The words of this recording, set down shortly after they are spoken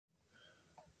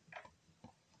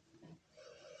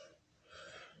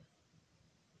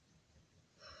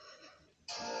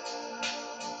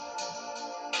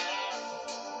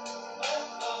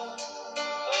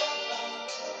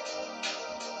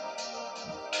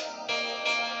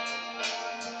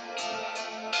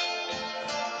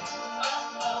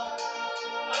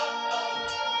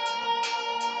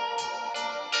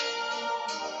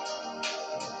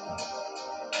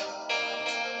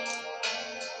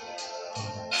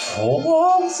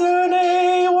Walks the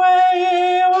day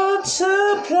way on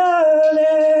the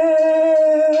planet,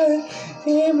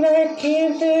 in black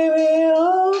and living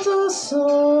on the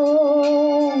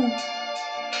song.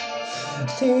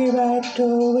 Day by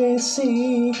day we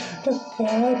see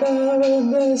together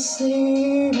in the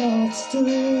sea, what's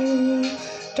doing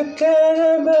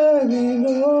together burning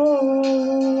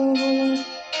on.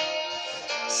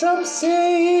 Some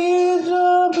say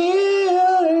it'll be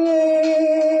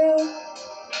real,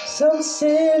 some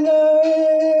say lie.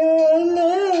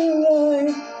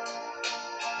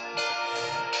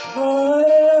 All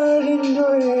I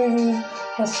enjoy,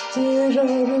 I still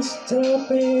don't stop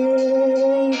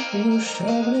it. You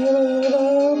shall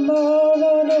never know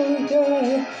another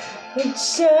guy and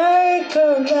take a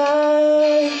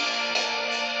lie.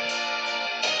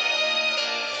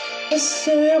 I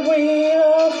say we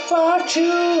are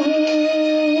fortune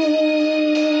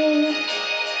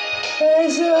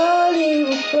as I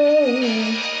live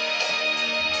away.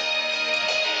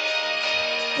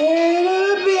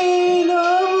 It'll be no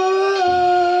more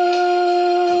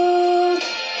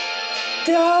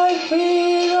die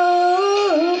free no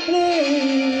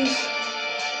place.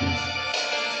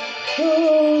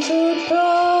 Rose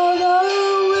upon our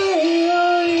way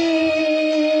on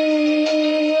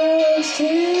the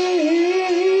seeker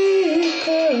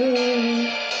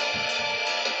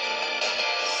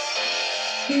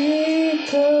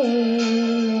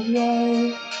of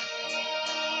life.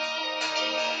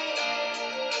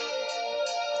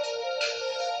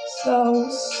 So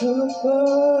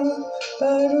super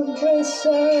by the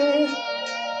wayside,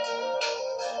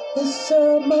 the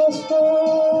summer's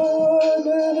fun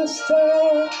and a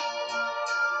star.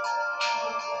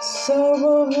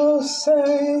 Someone will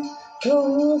say,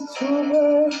 don't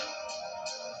worry.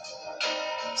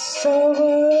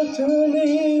 Someone to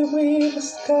leave with the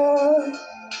sky.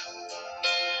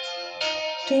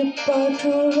 Deep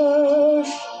to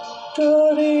rush to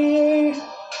the air.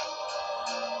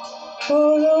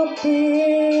 For the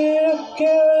beat of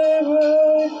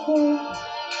caliber,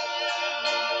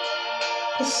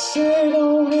 I sit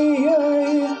on the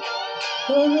eye,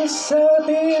 on the sun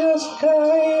in the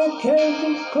sky, I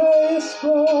can't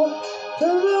graceful, the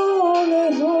lonely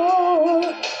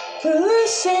one, the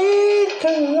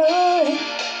secret light,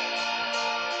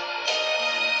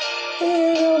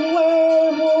 in a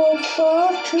werewolf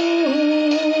fortune,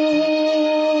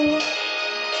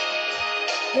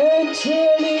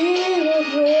 until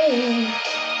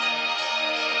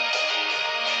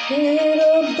in a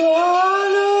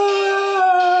bottle,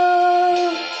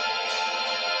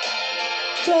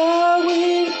 down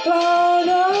with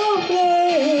bottle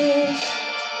place.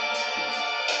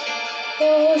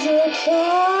 There's a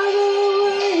bottle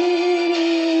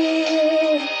waiting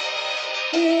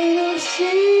in a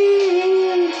secret.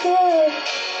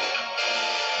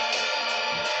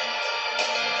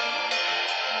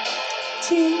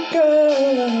 Tinker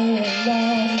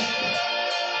light.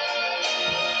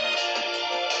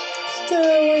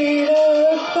 Still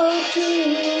about you,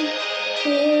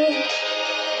 yeah.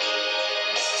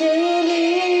 Still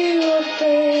in your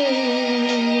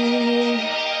pain,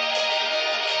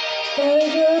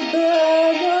 and a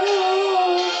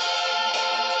battle,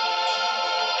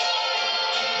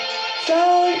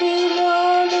 diving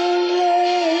on the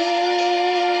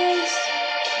legs,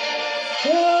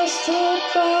 just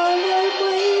upon the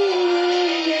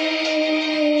wing,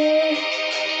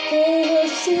 in a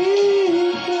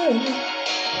secret.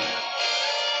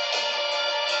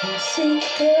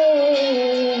 Seeker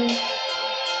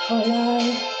of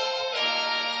life.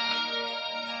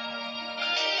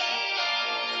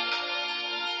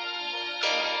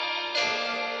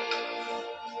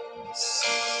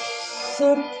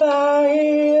 Somebody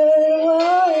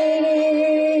waiting,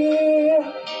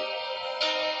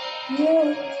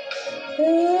 yeah,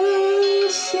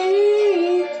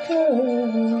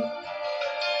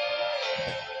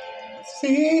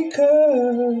 seeker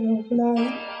of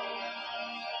life.